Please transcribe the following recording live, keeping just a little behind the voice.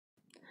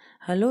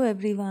Hello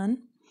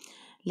everyone.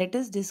 Let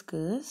us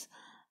discuss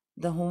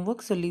the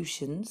homework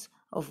solutions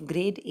of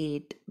grade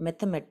 8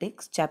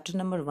 mathematics chapter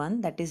number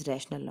 1, that is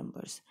rational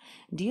numbers.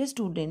 Dear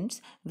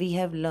students, we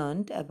have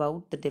learned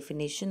about the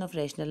definition of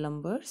rational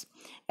numbers,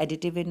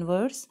 additive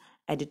inverse,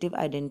 additive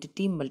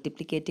identity,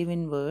 multiplicative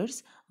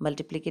inverse,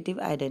 multiplicative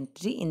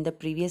identity in the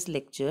previous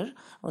lecture.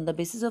 On the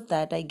basis of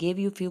that, I gave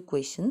you few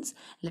questions.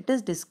 Let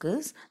us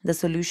discuss the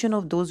solution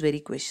of those very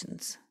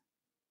questions.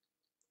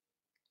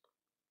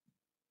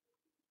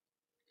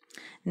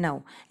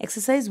 Now,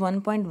 exercise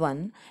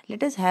 1.1,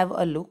 let us have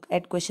a look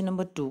at question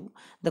number 2.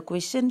 The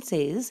question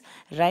says,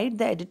 write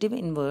the additive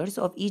inverse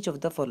of each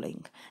of the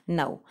following.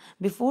 Now,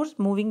 before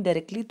moving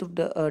directly to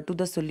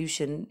the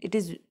solution,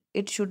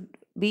 it should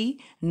be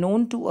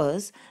known to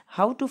us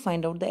how to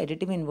find out the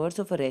additive inverse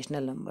of a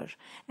rational number.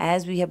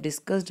 As we have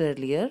discussed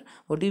earlier,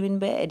 what do you mean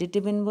by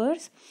additive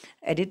inverse?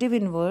 Additive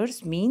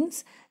inverse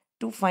means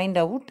to find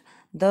out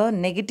the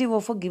negative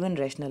of a given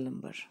rational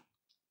number.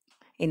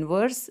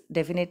 Inverse,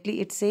 definitely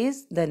it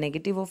says the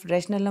negative of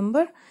rational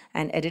number,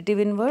 and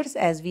additive inverse,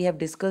 as we have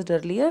discussed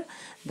earlier,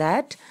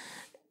 that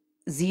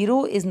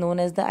 0 is known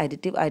as the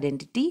additive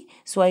identity.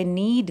 So I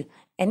need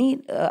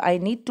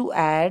to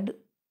add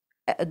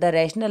the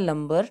rational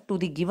number to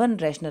the given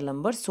rational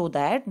number so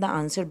that the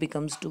answer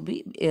becomes to be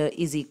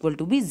is equal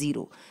to be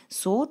 0.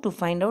 So to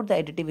find out the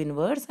additive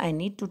inverse, I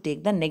need to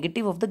take the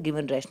negative of the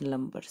given rational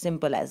number.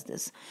 Simple as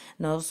this.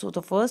 Now, so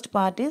the first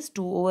part is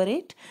 2 over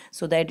 8.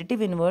 So the additive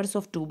inverse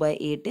of 2 by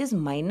 8 is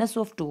minus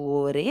of 2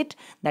 over 8,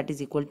 that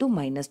is equal to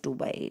minus 2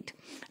 by 8.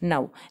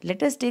 Now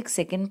let us take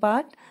second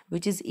part,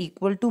 which is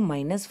equal to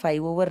minus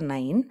 5 over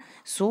 9.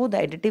 So the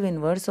additive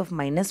inverse of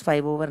minus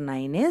 5 over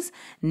 9 is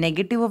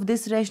negative of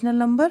this rational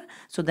number.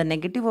 So the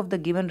negative of the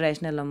given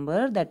rational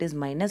number, that is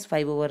minus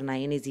 5 over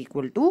 9, is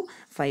equal to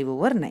 5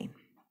 over 9.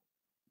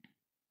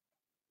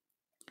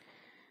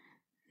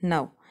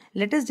 Now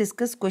let us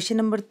discuss question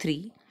number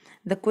 3.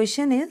 The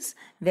question is,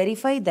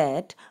 verify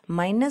that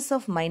minus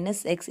of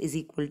minus x is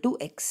equal to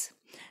x.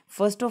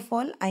 First of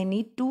all, I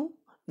need to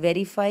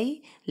verify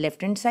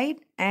left hand side,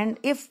 and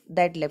if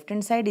that left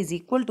hand side is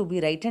equal to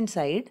be right hand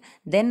side,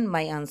 then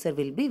my answer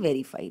will be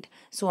verified.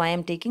 So I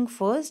am taking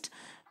first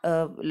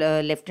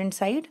left hand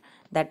side,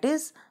 that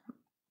is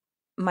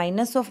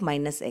minus of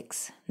minus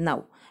x.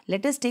 Now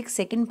let us take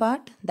second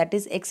part, that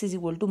is x is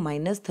equal to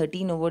minus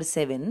 13 over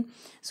 7.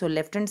 So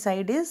left hand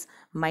side is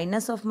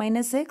minus of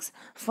minus x.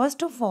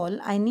 First of all,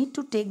 I need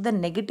to take the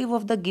negative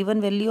of the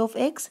given value of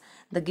x.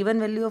 The given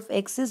value of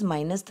x is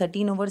minus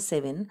 13 over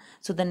 7.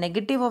 So the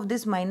negative of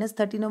this minus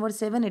 13 over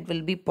 7, it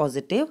will be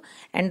positive,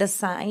 and the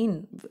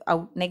sign,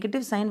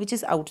 negative sign which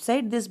is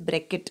outside this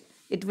bracket,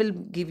 it will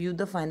give you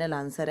the final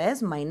answer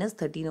as minus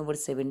 13 over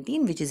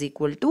 17, which is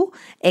equal to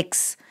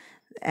x,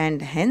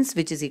 and hence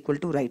which is equal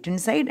to right hand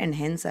side, and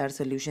hence our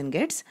solution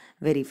gets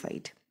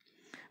verified.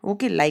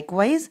 Okay,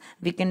 likewise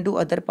we can do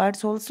other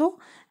parts also.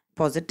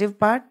 Positive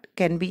part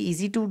can be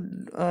easy to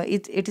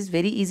it is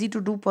very easy to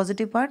do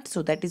positive part,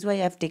 so that is why I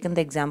have taken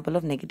the example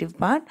of negative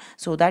part,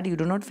 so that you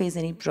do not face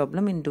any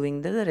problem in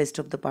doing the rest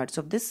of the parts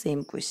of this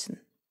same question.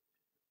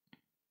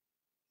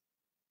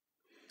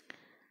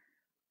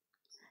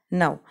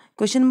 Now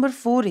question number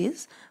 4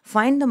 is,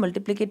 find the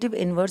multiplicative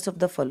inverse of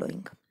the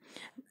following.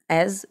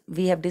 As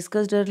we have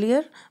discussed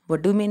earlier,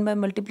 what do you mean by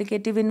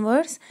multiplicative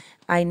inverse?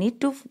 I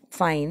need to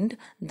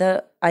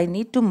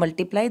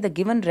multiply the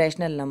given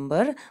rational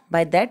number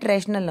by that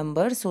rational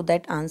number so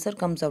that answer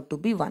comes out to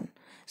be 1.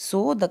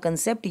 So the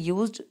concept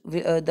which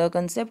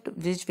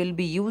will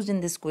be used in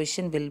this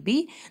question will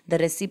be the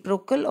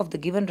reciprocal of the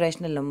given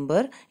rational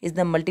number is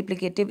the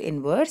multiplicative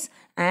inverse,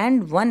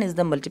 and 1 is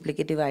the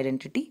multiplicative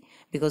identity,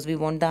 because we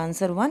want the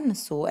answer 1.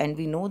 So, and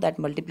we know that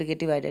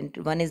multiplicative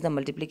identity 1 is the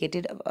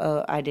multiplicative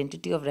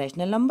identity of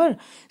rational number.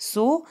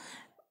 So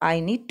I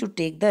need to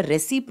take the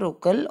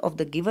reciprocal of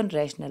the given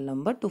rational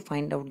number to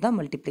find out the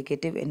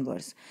multiplicative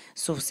inverse.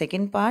 So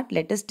second part,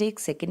 let us take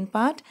second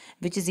part,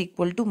 which is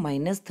equal to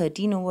minus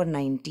 13 over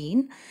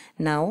 19.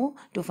 Now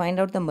to find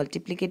out the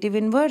multiplicative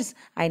inverse,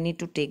 I need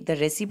to take the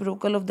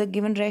reciprocal of the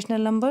given rational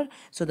number.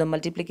 So the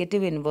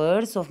multiplicative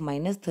inverse of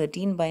minus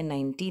 13 by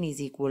 19 is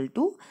equal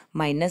to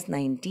minus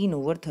 19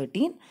 over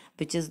 13,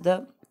 which is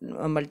the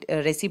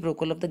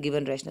reciprocal of the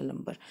given rational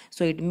number.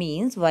 So it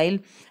means while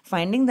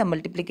finding the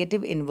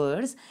multiplicative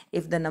inverse,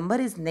 if the number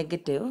is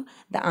negative,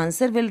 the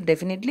answer will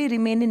definitely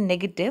remain in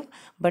negative,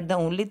 but the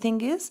only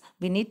thing is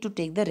we need to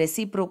take the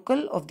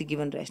reciprocal of the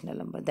given rational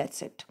number.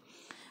 That's it.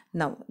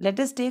 Now let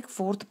us take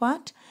fourth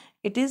part.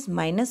 It is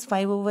minus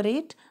 5 over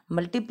 8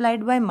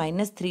 multiplied by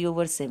minus 3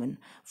 over 7.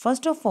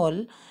 First of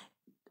all,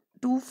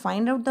 to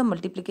find out the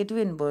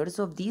multiplicative inverse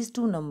of these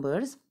two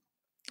numbers,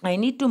 I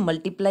need to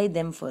multiply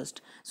them first.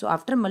 So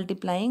after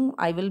multiplying,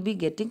 I will be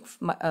getting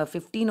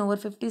 15 over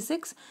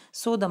 56.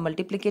 So the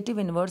multiplicative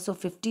inverse of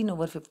 15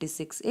 over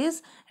 56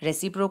 is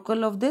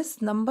reciprocal of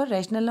this number,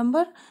 rational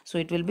number. So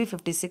it will be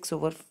 56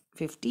 over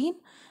 15,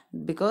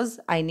 because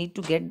I need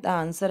to get the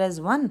answer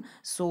as 1.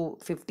 So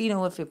 15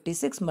 over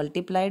 56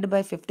 multiplied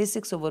by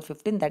 56 over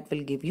 15, that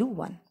will give you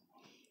 1.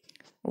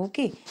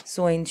 Okay,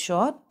 so in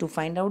short, to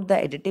find out the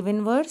additive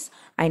inverse,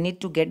 I need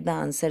to get the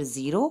answer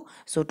 0.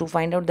 So to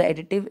find out the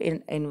additive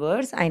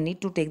inverse, I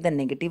need to take the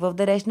negative of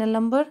the rational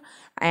number,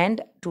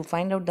 and to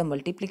find out the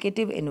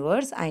multiplicative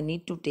inverse, I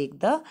need to take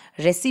the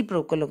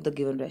reciprocal of the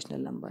given rational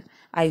number.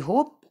 I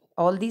hope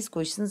all these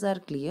questions are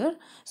clear.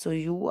 So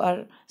you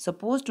are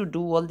supposed to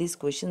do all these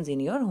questions in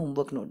your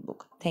homework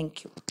notebook.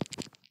 Thank you.